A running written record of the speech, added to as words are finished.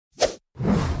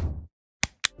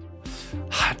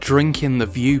drink in the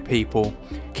view, people.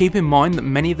 Keep in mind that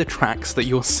many of the tracks that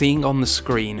you're seeing on the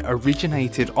screen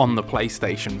originated on the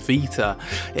PlayStation Vita.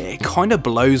 It kinda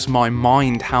blows my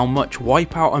mind how much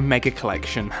WipEout Omega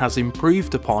Collection has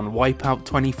improved upon WipEout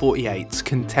 2048's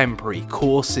contemporary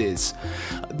courses.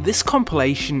 This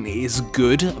compilation is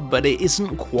good, but it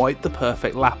isn't quite the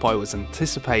perfect lap I was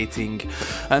anticipating,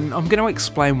 and I'm going to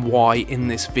explain why in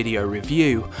this video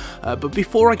review. But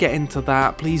before I get into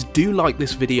that, please do like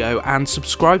this video and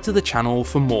subscribe to the channel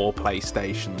for more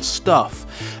PlayStation stuff.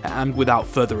 And without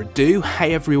further ado,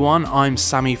 hey everyone, I'm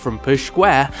Sammy from Push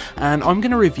Square, and I'm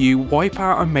going to review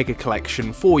WipEout Omega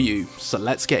Collection for you, so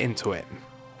let's get into it.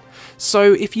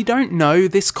 So if you don't know,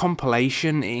 this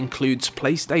compilation includes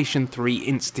PlayStation 3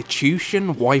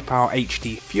 Institution, WipEout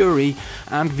HD Fury,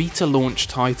 and Vita launch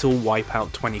title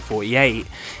WipEout 2048.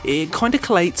 It kinda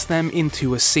collates them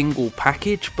into a single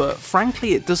package, but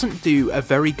frankly it doesn't do a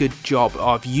very good job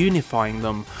of unifying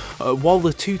them. While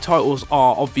the two titles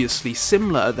are obviously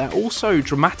similar, they're also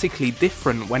dramatically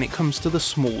different when it comes to the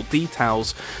small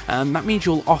details, and that means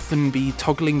you'll often be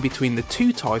toggling between the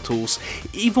two titles,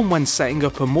 even when setting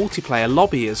up a multiplayer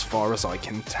lobby as far as I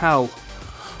can tell.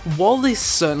 While this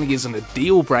certainly isn't a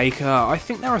deal breaker, I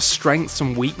think there are strengths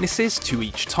and weaknesses to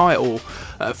each title.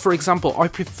 For example, I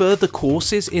prefer the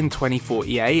courses in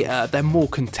 2048, they're more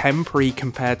contemporary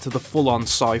compared to the full-on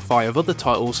sci-fi of other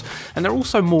titles, and they're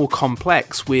also more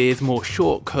complex with more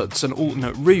shortcuts and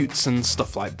alternate routes and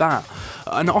stuff like that.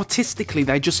 And artistically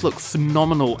they just look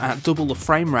phenomenal at double the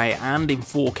frame rate and in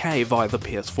 4K via the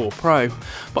PS4 Pro.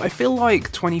 But I feel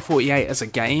like 2048 as a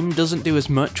game doesn't do as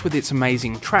much with its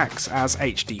amazing tracks as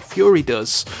HD Fury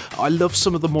does. I love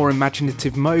some of the more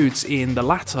imaginative modes in the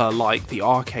latter, like the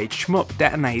arcade shmup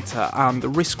detonator and the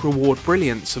risk-reward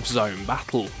brilliance of zone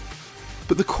battle.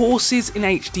 But the courses in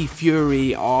HD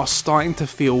Fury are starting to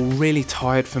feel really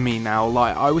tired for me now.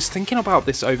 Like, I was thinking about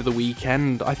this over the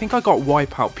weekend. I think I got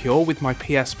WipEout Pure with my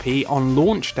PSP on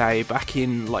launch day back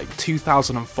in like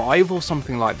 2005 or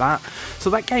something like that. So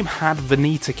that game had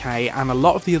Vanita K and a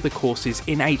lot of the other courses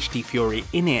in HD Fury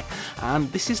in it, and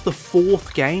this is the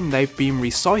fourth game they've been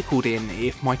recycled in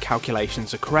if my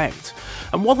calculations are correct.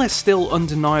 And while they're still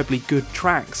undeniably good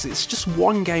tracks, it's just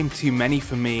one game too many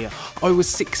for me. I was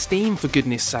 16 for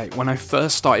goodness sake when I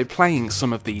first started playing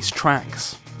some of these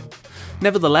tracks.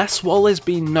 Nevertheless, while there's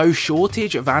been no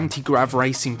shortage of anti-grav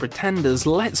racing pretenders,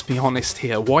 let's be honest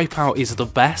here, WipEout is the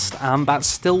best, and that's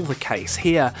still the case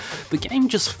here. The game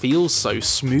just feels so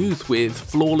smooth, with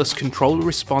flawless controller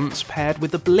response paired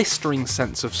with a blistering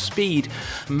sense of speed,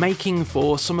 making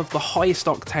for some of the highest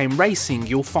octane racing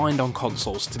you'll find on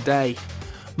consoles today.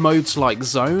 Modes like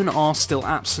Zone are still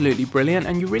absolutely brilliant,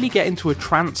 and you really get into a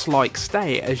trance-like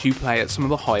state as you play at some of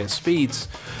the higher speeds.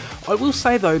 I will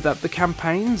say though that the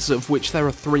campaigns, of which there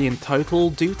are 3 in total,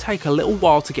 do take a little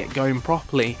while to get going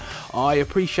properly. I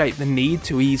appreciate the need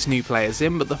to ease new players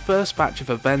in, but the first batch of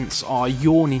events are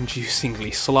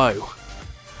yawn-inducingly slow.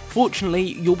 Fortunately,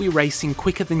 you'll be racing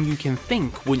quicker than you can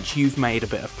think once you've made a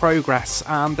bit of progress,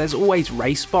 and there's always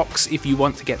Racebox if you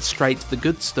want to get straight to the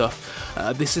good stuff.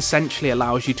 This essentially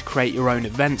allows you to create your own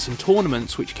events and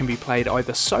tournaments which can be played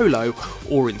either solo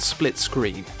or in split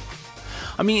screen.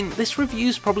 I mean, this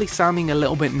review's probably sounding a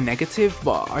little bit negative,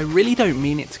 but I really don't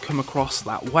mean it to come across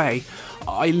that way.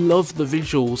 I love the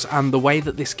visuals and the way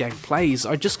that this game plays.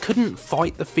 I just couldn't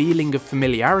fight the feeling of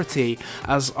familiarity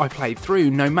as I played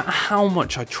through, no matter how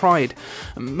much I tried.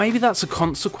 Maybe that's a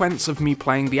consequence of me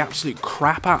playing the absolute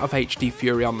crap out of HD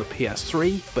Fury on the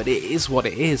PS3, but it is what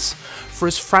it is. For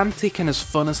as frantic and as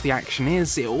fun as the action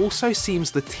is, it also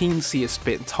seems the teensiest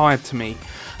bit tired to me.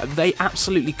 They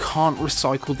absolutely can't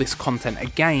recycle this content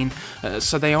again,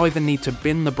 so they either need to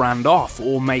bin the brand off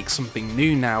or make something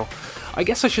new now. I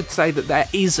guess I should say that there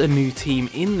is a new team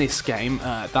in this game,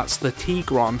 that's the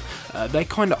Tigron. They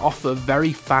kinda offer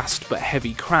very fast but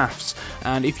heavy crafts,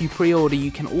 and if you pre-order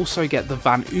you can also get the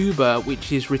Van Uber,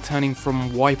 which is returning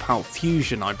from WipEout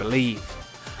Fusion, I believe.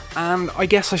 And I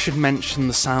guess I should mention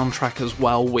the soundtrack as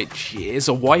well, which is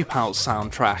a WipEout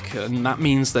soundtrack, and that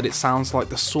means that it sounds like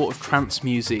the sort of trance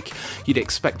music you'd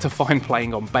expect to find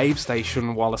playing on Babe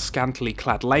Station while a scantily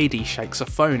clad lady shakes a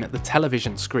phone at the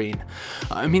television screen.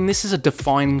 I mean, this is a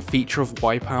defining feature of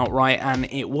WipEout, right,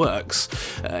 and it works.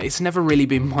 It's never really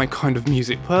been my kind of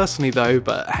music personally though,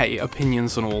 but hey,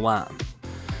 opinions and all that.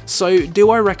 So,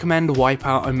 do I recommend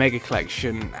WipEout Omega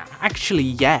Collection? Actually,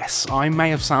 yes. I may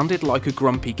have sounded like a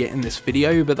grumpy git in this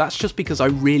video, but that's just because I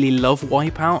really love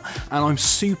WipEout and I'm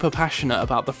super passionate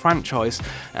about the franchise,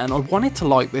 and I wanted to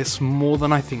like this more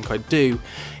than I think I do.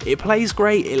 It plays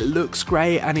great, it looks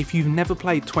great, and if you've never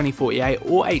played 2048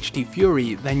 or HD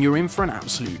Fury, then you're in for an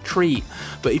absolute treat.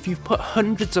 But if you've put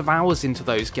hundreds of hours into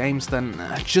those games, then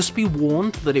just be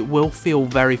warned that it will feel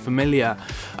very familiar.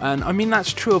 And I mean,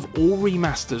 that's true of all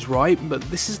remasters, right? But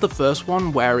this is the first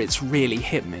one where it's really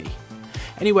hit me.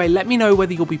 Anyway, let me know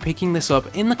whether you'll be picking this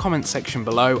up in the comments section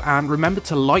below, and remember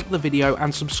to like the video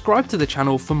and subscribe to the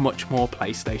channel for much more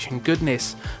PlayStation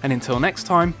goodness. And until next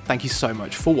time, thank you so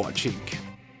much for watching.